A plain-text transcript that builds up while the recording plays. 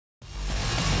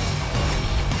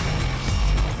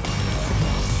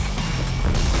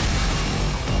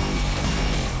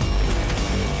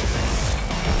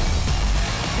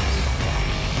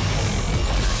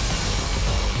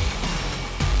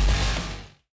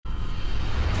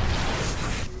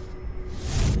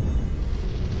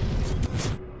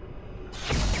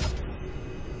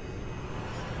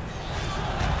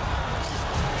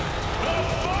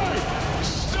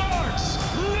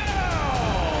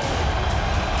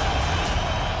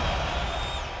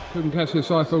From CASSIUS,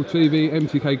 IFL TV,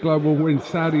 MTK Global, we're in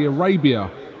Saudi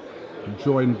Arabia. I'm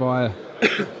joined by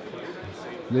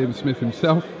Liam Smith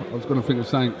himself. I was going to think of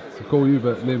saying to call you,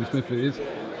 but Liam Smith it is.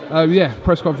 Yeah,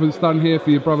 press conference done here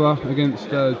for your brother against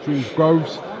Jules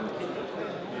Groves.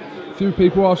 A few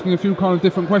people asking a few kind of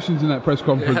different questions in that press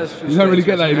conference. Yes, you don't really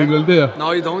get that in England, do you?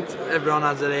 No, you don't. Everyone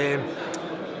has a,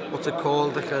 what's it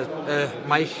called, like a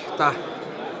mic that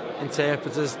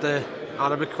interprets the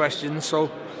Arabic questions. So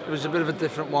it was a bit of a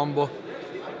different one, but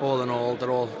all in all,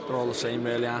 they're all the same,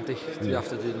 really, aren't they? Yeah. You have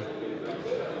to do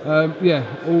them. Yeah,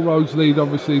 all roads lead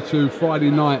obviously to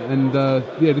Friday night, and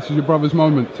yeah, this is your brother's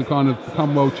moment to kind of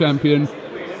become world champion.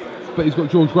 But he's got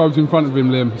George Groves in front of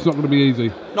him, Liam. It's not going to be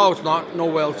easy. No, it's not. No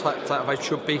world title fight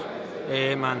should be,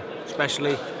 and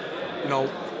especially, you know,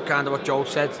 kind of what Joe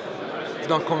said. He's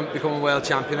not becoming world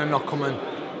champion and not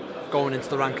going into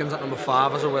the rankings at number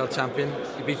 5 as a world champion.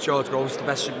 He beat George Groves, the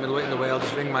best super middleweight in the world.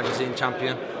 He's Ring Magazine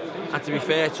champion, and to be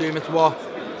fair to him, it's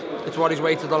what he's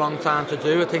waited a long time to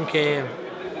do. I think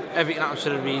everything happens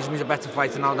for a reason. He's a better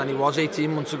fighter now than he was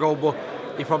 18 months ago, but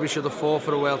he probably should have fought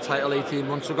for a world title 18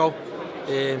 months ago.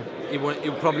 He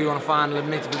probably won a final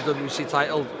eliminated for the WC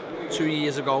title 2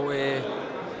 years ago,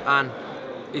 and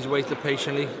he's waited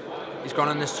patiently. He's gone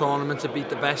in this tournament to beat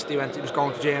the best. He was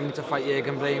going to Germany to fight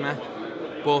Jürgen Bremer,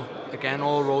 but again,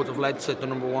 all roads have led to the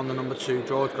number 1, the number 2,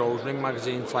 George Groves, Ring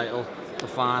Magazine title, the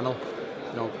final.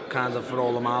 You know, kind of for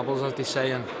all the marbles, as they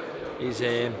say, and he's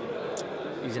in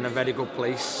a very good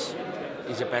place.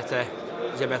 He's a better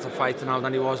fighter now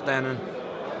than he was then, and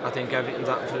I think everything's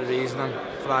happened for a reason. And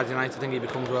Friday night, I think he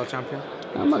becomes world champion.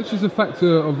 How much is the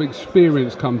factor of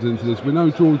experience comes into this? We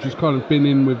know George has kind of been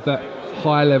in with that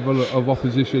high level of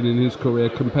opposition in his career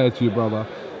compared to your brother.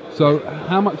 So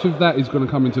how much of that is going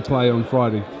to come into play on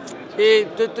Friday?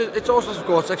 It's also, of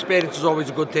course, experience is always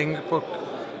a good thing, but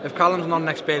if Callum's not an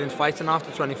experienced fighter after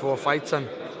 24 fights and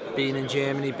being in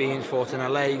Germany, being fought in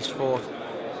LA, he's fought,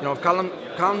 you know, if Callum's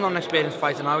not an experienced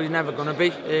fighter now, he's never going to be.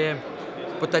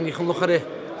 But then you can look at it,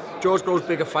 George Groves'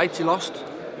 bigger fights he lost,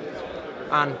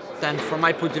 and then from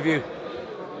my point of view,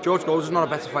 George Groves is not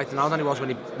a better fighter now than he was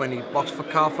when he boxed for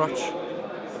Carl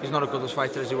Froch. He's not as good a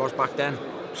fighter as he was back then.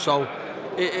 So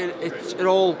it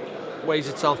all weighs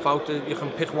itself out. You can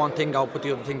pick one thing out, but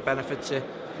the other thing benefits it.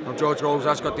 You know, George Groves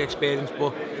has got the experience,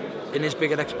 but in his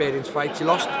bigger experience fights he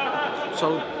lost.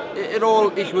 So it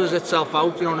all equals itself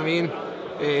out, you know what I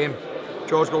mean?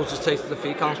 George Groves has tasted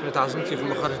defeat, Callum Smith hasn't. You can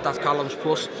look at it, that's Callum's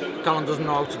plus. Callum doesn't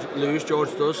know how to lose,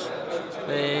 George does.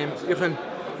 You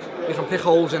can pick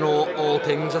holes in all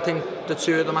things. I think the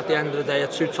two of them at the end of the day are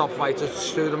two top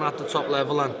fighters, two of them are at the top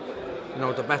level, and you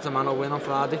know, the better man will win on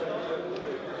Friday.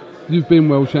 You've been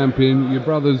world champion, your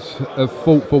brothers have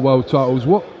fought for world titles.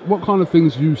 What kind of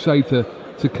things do you say to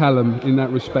Callum in that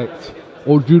respect?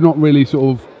 Or do you not really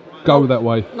sort of go that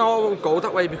way? No, I won't go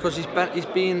that way because he's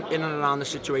been in and around the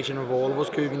situation of all of us.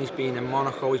 KUGAN, he's been in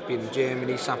Monaco, he's been in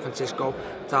Germany, San Francisco,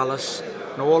 Dallas.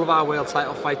 You know, all of our world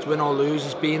title fights, win or lose,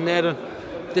 he's been there, and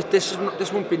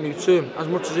this won't be new to him. As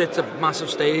much as it's a massive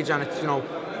stage and it's, you know,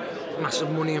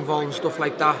 massive money involved and stuff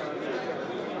like that,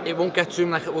 it won't get to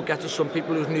him like it will get to some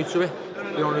people who's new to it.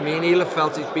 You know what I mean? He'll have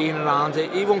felt he's been around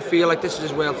it. He won't feel like this is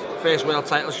his first world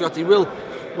title shot. He will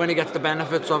when he gets the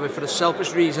benefits of it for a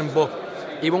selfish reason, but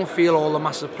he won't feel all the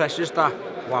massive pressures that,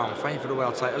 wow, I'm fighting for the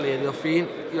world title here. He'll feel,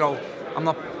 you know, I'm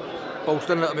not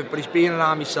boasting a little bit, but he's been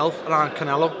around myself, around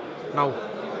Canelo. Now,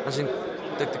 as in,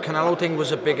 the Canelo thing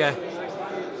was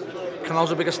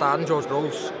Canelo's a bigger star than George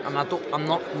Groves, and I'm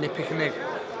not nitpicking it.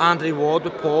 Andre Ward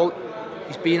with Paul,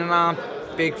 he's been around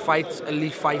big fights,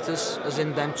 elite fighters, as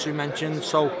in them two mentioned.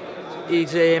 So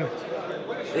he's again,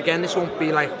 this won't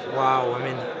be like, wow,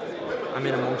 I'm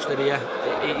in amongst it here.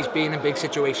 He's been in big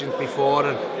situations before,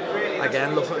 and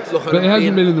again, look at him. But he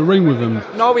hasn't been in the ring with him.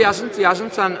 No, he hasn't,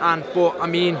 and but I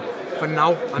mean, for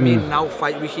now, now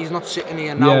fight week, he's not sitting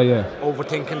here now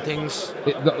overthinking things.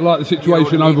 Like the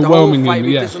situation overwhelming him.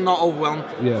 This is not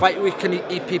overwhelming. Fight week can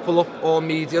eat people up, all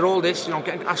media, all this, you know,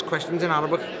 getting asked questions in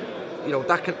Arabic, you know,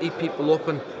 that can eat people up,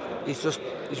 and he's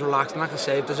relaxed. And like I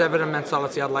say, if there's ever a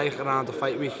mentality I'd like around the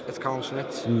fight week, it's Callum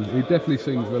Smith. He definitely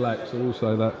seems relaxed, I will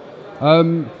say that.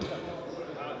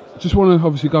 Just want to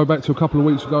obviously go back to a couple of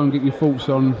weeks ago and get your thoughts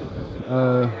on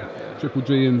Triple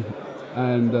G and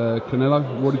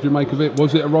Canelo. What did you make of it?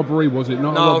 Was it a robbery? Was it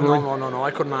not a robbery? No.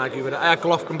 I couldn't argue with it. I had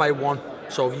Golovkin by 1.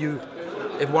 So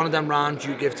if one of them rounds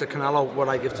you give to Canelo, what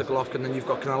I give to Golovkin, then you've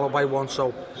got Canelo by 1.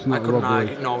 So I couldn't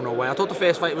argue. No way. I thought the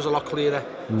first fight was a lot clearer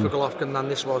for Golovkin than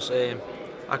this was.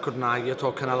 I couldn't argue. I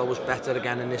thought Canelo was better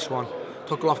again in this one. I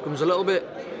thought Golovkin was a little bit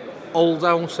older.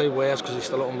 I won't say worse because he's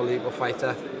still an unbelievable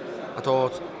fighter. I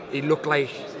thought he looked like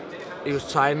he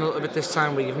was tiring a little bit this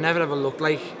time, but he's never looked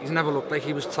like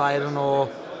he was tiring or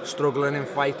struggling in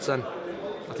fights, and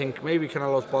I think maybe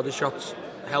Canelo's body shots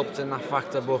helped in that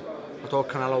factor, but I thought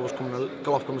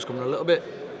Golovkin was coming a little bit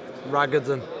ragged,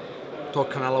 and I thought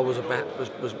Canelo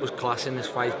was class in this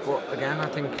fight. But again, I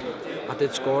think I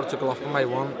did score to Golovkin by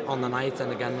 1 on the night,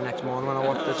 and again the next morning when I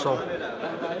watched it. So,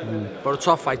 but a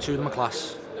tough fight, two of them are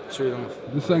class. Two of them.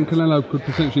 You're saying Canelo could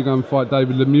potentially go and fight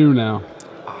David Lemieux now.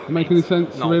 Make any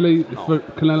sense, really, for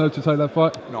Canelo to take that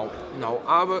fight? No.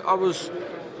 I was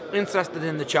interested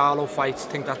in the Charlo fight. I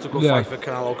think that's a good fight for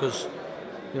Canelo because,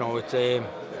 you know, it's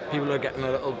people are getting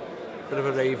a little bit of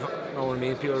a rave. You know what I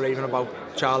mean? People are raving about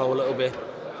Charlo a little bit.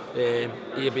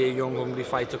 He'd be a young, hungry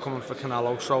fighter coming for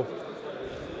Canelo. So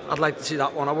I'd like to see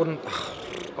that one. I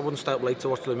wouldn't stay up late to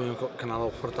watch Lemieux and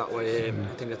Canelo. Put it that way. I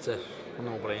think it's a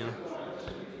no-brainer.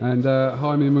 And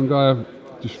Jaime Munguia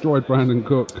destroyed Brandon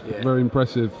Cook. Yeah. Very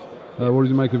impressive. What did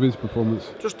you make of his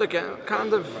performance? Just again,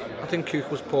 kind of. I think Cook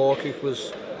was poor.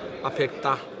 I picked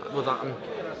that with that,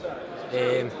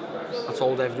 and I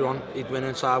told everyone he'd win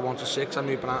inside 1-6.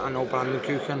 I know Brandon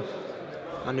Cook, and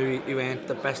I knew he weren't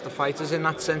the best of fighters in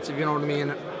that sense, if you know what I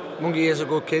mean. Munguia is a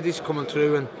good kid. He's coming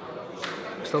through and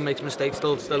still makes mistakes.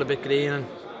 Still a bit green,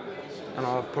 and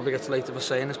I'll probably get later for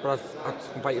saying this, but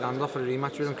I'd bite your hand off for a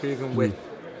rematch with him, KUGAN, with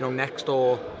next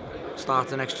or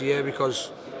start of next year,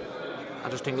 because I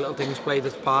just think little things played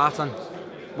its part, and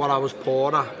what I was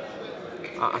poor at,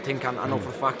 I think I know for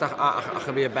a fact I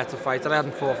could be a better fighter. I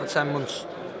hadn't fought for 10 months,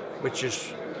 which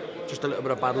is just a little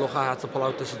bit of bad luck. I had to pull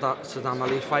out the Saddam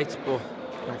Ali fight, but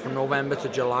from November to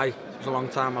July, it was a long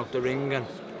time out the ring, and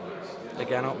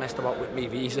again I messed about with me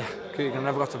visa. KUGAN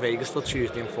never got to Vegas till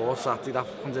Tuesday and 4th, Saturday that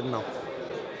I didn't know.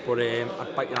 But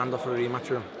I'd bite your hand off for a rematch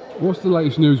with him. What's the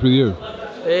latest news with you?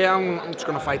 I'm just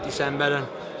going to fight December. And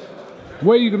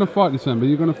where are you going to fight December?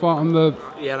 You're going to fight on the...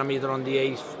 Yeah, I'm either on the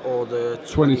 8th or the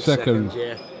 22nd.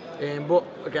 Yeah. But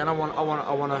again, I want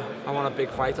a big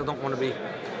fight. I don't want to be...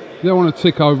 You don't want to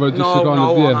tick over just to kind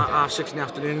of... No, on half 6 in the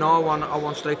afternoon. No, I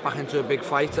want straight back into a big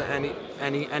fight. Any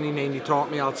name you throw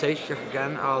at me, I'll take.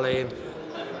 Again, I'll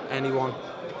anyone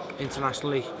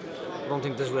internationally. I don't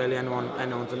think there's really anyone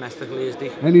domestically, is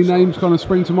there? Any names kind of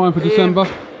spring to mind for December?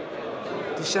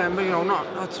 December, you know,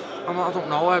 I don't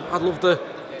know. I'd love the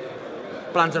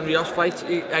Brandon Rios fight.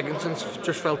 Egginton's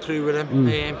just fell through with him.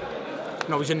 You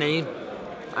know, he's a name,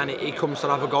 and he comes to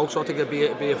have a go. So I think it'd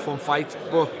be a fun fight.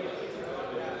 But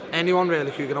anyone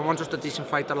really, KUGAN. I want just a decent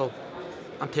fight I'm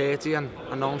 30 and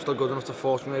I know I'm still good enough to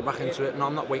force my way back into it. No,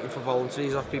 I'm not waiting for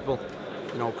voluntaries off people.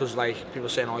 You know, because like people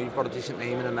saying, "Oh, you've got a decent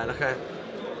name in America."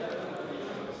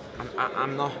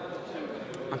 I'm not.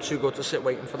 I'm too good to sit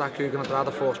waiting for that, KUGAN. I'd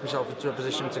rather force myself into a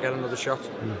position to get another shot.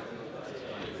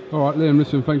 All right, Liam,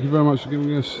 listen, thank you very much for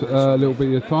giving us a little bit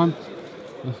of your time.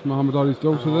 That's Muhammad Ali's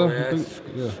daughter there, I think.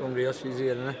 It's unreal, she's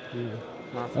here, isn't it?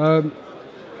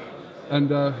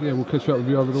 Yeah. We'll catch up with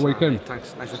you over the weekend.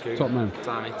 Thanks, nice to meet you. Top man.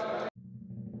 Mate.